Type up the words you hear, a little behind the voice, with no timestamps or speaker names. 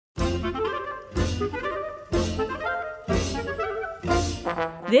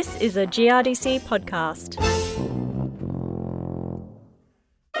This is a GRDC podcast.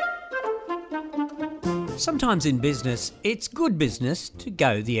 Sometimes in business, it's good business to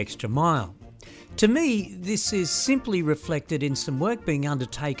go the extra mile. To me, this is simply reflected in some work being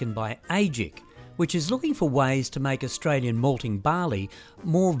undertaken by AGIC, which is looking for ways to make Australian malting barley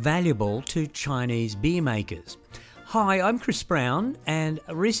more valuable to Chinese beer makers. Hi, I'm Chris Brown, and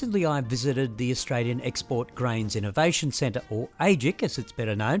recently I visited the Australian Export Grains Innovation Centre, or AGIC as it's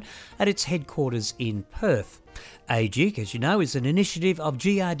better known, at its headquarters in Perth. AGIC, as you know, is an initiative of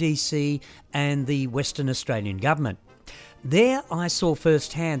GRDC and the Western Australian Government. There I saw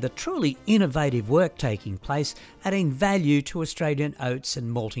firsthand the truly innovative work taking place, adding value to Australian oats and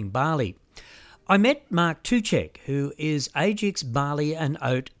malting barley. I met Mark Tuchek, who is AGIC's Barley and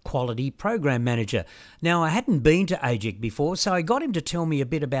Oat Quality Program Manager. Now, I hadn't been to AGIC before, so I got him to tell me a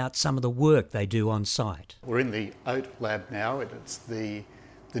bit about some of the work they do on site. We're in the oat lab now. It's the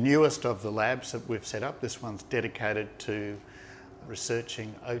newest of the labs that we've set up. This one's dedicated to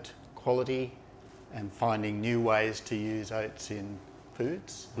researching oat quality and finding new ways to use oats in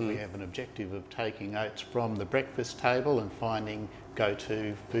foods. We have an objective of taking oats from the breakfast table and finding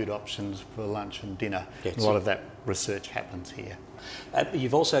go-to food options for lunch and dinner. Yes. A lot of that research happens here.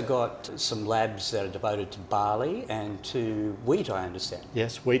 You've also got some labs that are devoted to barley and to wheat, I understand.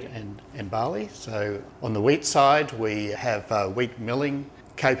 Yes, wheat and barley. So on the wheat side, we have wheat milling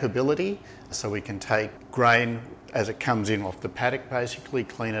capability, so we can take grain as it comes in off the paddock, basically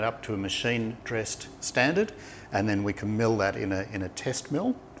clean it up to a machine-dressed standard, and then we can mill that in a test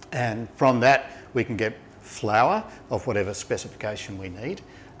mill. And from that, we can get flour of whatever specification we need,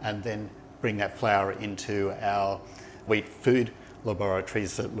 and then bring that flour into our wheat food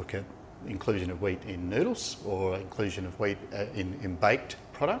laboratories that look at inclusion of wheat in noodles or inclusion of wheat in baked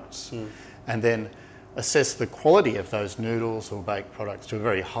products, and then assess the quality of those noodles or baked products to a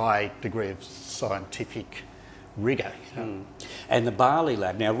very high degree of scientific rigour. And the barley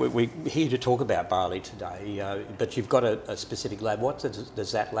lab, now we're here to talk about barley today, but you've got a specific lab. What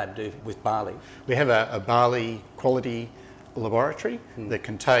does that lab do with barley? We have a barley quality laboratory that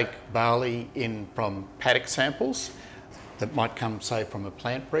can take barley in from paddock samples that might come, say, from a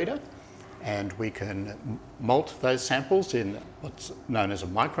plant breeder, and we can malt those samples in what's known as a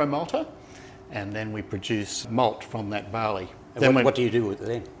micro-malter, and then we produce malt from that barley. And what do you do with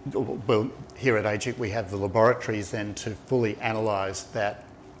it then? Well, here at AGIC we have the laboratories then to fully analyse that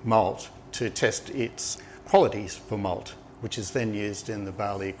malt to test its qualities for malt, which is then used in the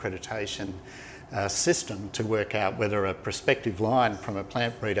barley accreditation system to work out whether a prospective line from a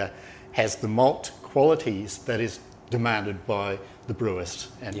plant breeder has the malt qualities that is demanded by the brewers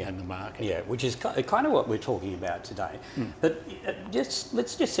and the market. Yeah, which is kind of what we're talking about today. But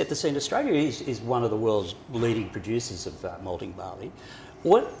let's just set the scene. Australia is one of the world's leading producers of malting barley.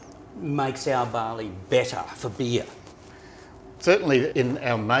 What makes our barley better for beer? Certainly in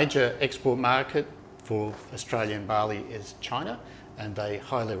our major export market for Australian barley is China, and they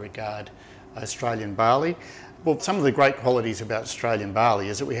highly regard Australian barley. Well, some of the great qualities about Australian barley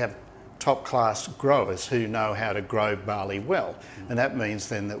is that we have top-class growers who know how to grow barley well, and that means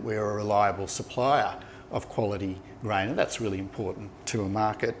then that we're a reliable supplier of quality grain, and that's really important to a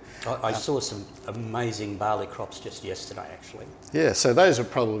market. I saw some amazing barley crops just yesterday, actually. Yeah, so those are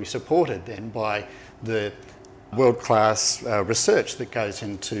probably supported then by the world-class research that goes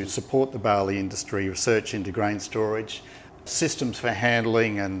into support the barley industry, research into grain storage, systems for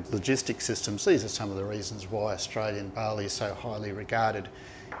handling and logistics systems. These are some of the reasons why Australian barley is so highly regarded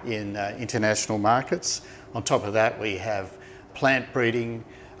in international markets. On top of that, we have plant breeding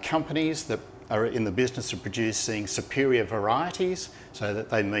companies that are in the business of producing superior varieties so that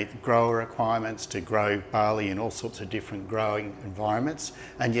they meet grower requirements to grow barley in all sorts of different growing environments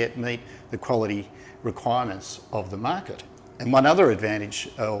and yet meet the quality requirements of the market. And one other advantage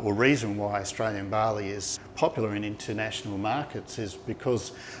or reason why Australian barley is popular in international markets is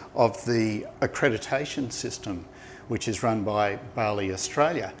because of the accreditation system which is run by Barley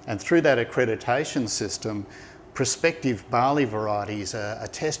Australia. And through that accreditation system, prospective barley varieties are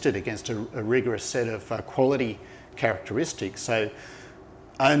tested against a rigorous set of quality characteristics. So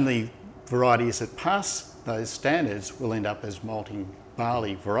only varieties that pass those standards will end up as malting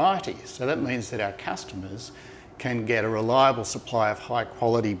barley varieties. So that means that our customers can get a reliable supply of high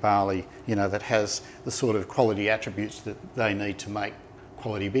quality barley, that has the sort of quality attributes that they need to make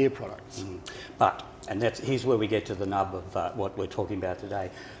quality beer products. And here's where we get to the nub of what we're talking about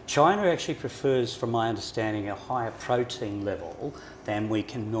today. China actually prefers, from my understanding, a higher protein level than we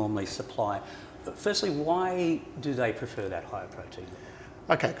can normally supply. Firstly, why do they prefer that higher protein level?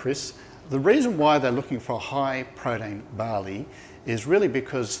 Okay, Chris. The reason why they're looking for high protein barley is really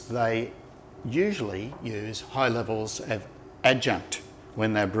because they usually use high levels of adjunct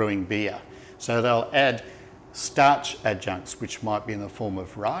when they're brewing beer. So they'll add starch adjuncts, which might be in the form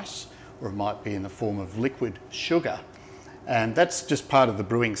of rice or it might be in the form of liquid sugar. And that's just part of the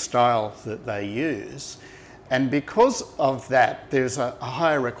brewing style that they use. And because of that, there's a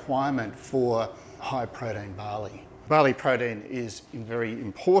higher requirement for high protein barley. Barley protein is very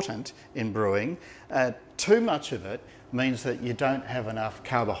important in brewing. Too much of it means that you don't have enough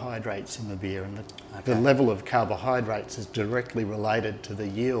carbohydrates in the beer, and the level of carbohydrates is directly related to the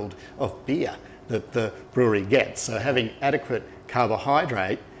yield of beer that the brewery gets. So having adequate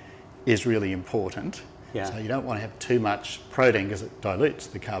carbohydrate is really important. Yeah. So you don't want to have too much protein because it dilutes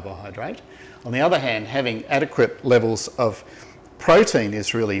the carbohydrate. On the other hand, having adequate levels of protein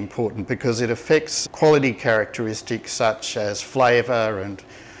is really important because it affects quality characteristics such as flavour and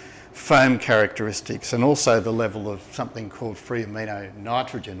foam characteristics, and also the level of something called free amino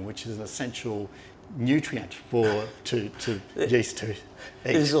nitrogen, which is an essential nutrient to yeast to eat.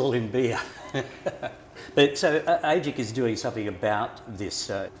 This is all in beer. But so AGIC is doing something about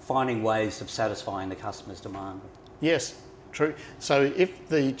this, finding ways of satisfying the customer's demand. Yes, true. So if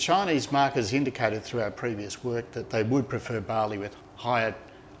the Chinese markets indicated through our previous work that they would prefer barley with higher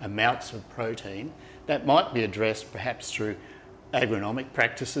amounts of protein, that might be addressed perhaps through agronomic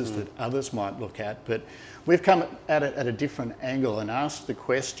practices that others might look at. But we've come at it at a different angle and asked the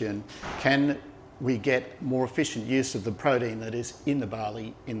question, can we get more efficient use of the protein that is in the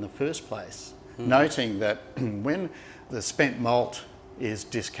barley in the first place? Noting that when the spent malt is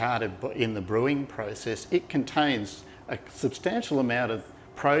discarded in the brewing process, it contains a substantial amount of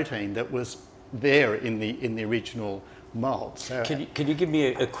protein that was there in the original malt. So, Can you give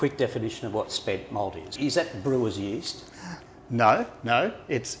me a quick definition of what spent malt is? Is that brewer's yeast? No.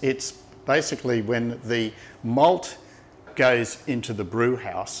 It's basically when the malt goes into the brew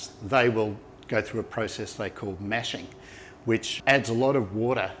house, they will go through a process they call mashing, which adds a lot of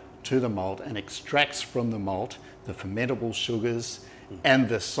water to the malt and extracts from the malt the fermentable sugars and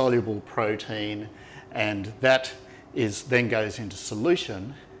the soluble protein, and that then goes into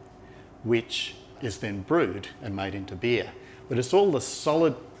solution, which is then brewed and made into beer. But it's all the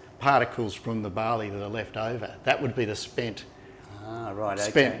solid particles from the barley that are left over. That would be the spent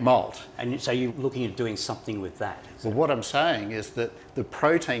malt. And so you're looking at doing something with that? Well, what I'm saying is that the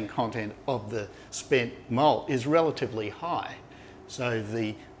protein content of the spent malt is relatively high. So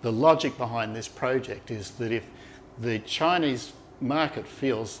the logic behind this project is that if the Chinese market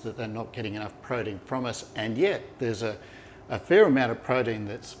feels that they're not getting enough protein from us, and yet there's a fair amount of protein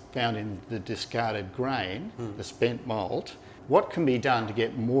that's found in the discarded grain, the spent malt, what can be done to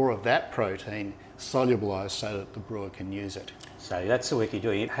get more of that protein solubilised so that the brewer can use it? So that's the work you're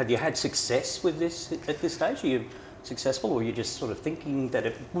doing. Have you had success with this at this stage? Are you successful, or are you just sort of thinking that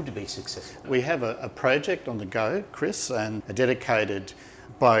it would be successful? We have a project on the go, Chris, and a dedicated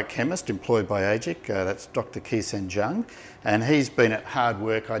biochemist employed by AGIC, that's Dr. Qi-Sen Zhang, and he's been at hard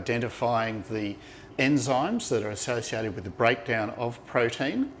work identifying the enzymes that are associated with the breakdown of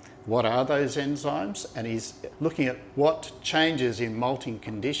protein. What are those enzymes? And he's looking at what changes in malting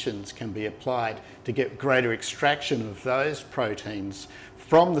conditions can be applied to get greater extraction of those proteins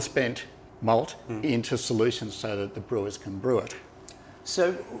from the spent malt into solutions so that the brewers can brew it.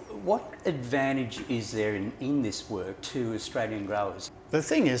 So what advantage is there in this work to Australian growers? The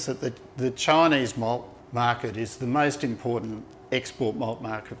thing is that the Chinese malt market is the most important export malt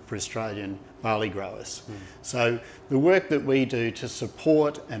market for Australian barley growers. So the work that we do to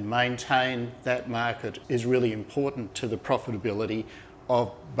support and maintain that market is really important to the profitability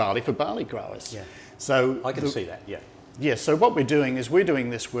of barley for barley growers. Yeah. So I can see that, yeah. Yeah, so what we're doing is we're doing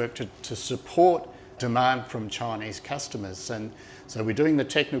this work to support demand from Chinese customers. And so we're doing the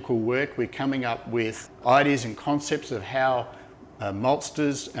technical work, we're coming up with ideas and concepts of how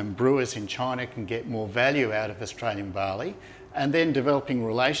maltsters and brewers in China can get more value out of Australian barley, and then developing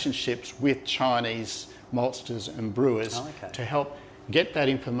relationships with Chinese maltsters and brewers to help get that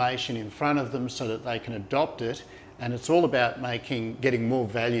information in front of them so that they can adopt it. And it's all about getting more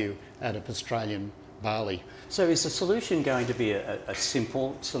value out of Australian barley. So is the solution going to be a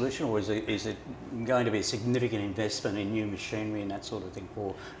simple solution, or is it going to be a significant investment in new machinery and that sort of thing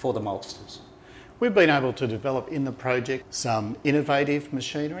for the maltsters? We've been able to develop in the project some innovative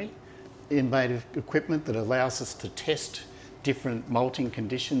machinery, innovative equipment that allows us to test different malting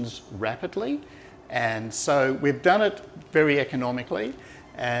conditions rapidly. And so we've done it very economically.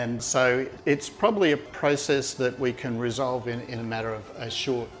 And so it's probably a process that we can resolve in a matter of a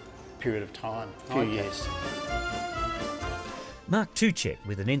short period of time, a few years. Mark Tuchek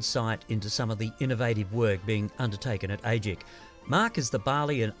with an insight into some of the innovative work being undertaken at AGIC. Mark is the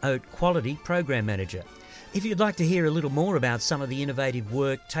Barley and Oat Quality Program Manager. If you'd like to hear a little more about some of the innovative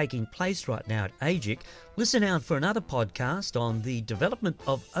work taking place right now at AGIC, listen out for another podcast on the development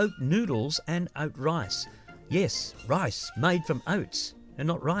of oat noodles and oat rice. Yes, rice made from oats and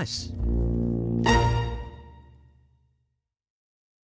not rice.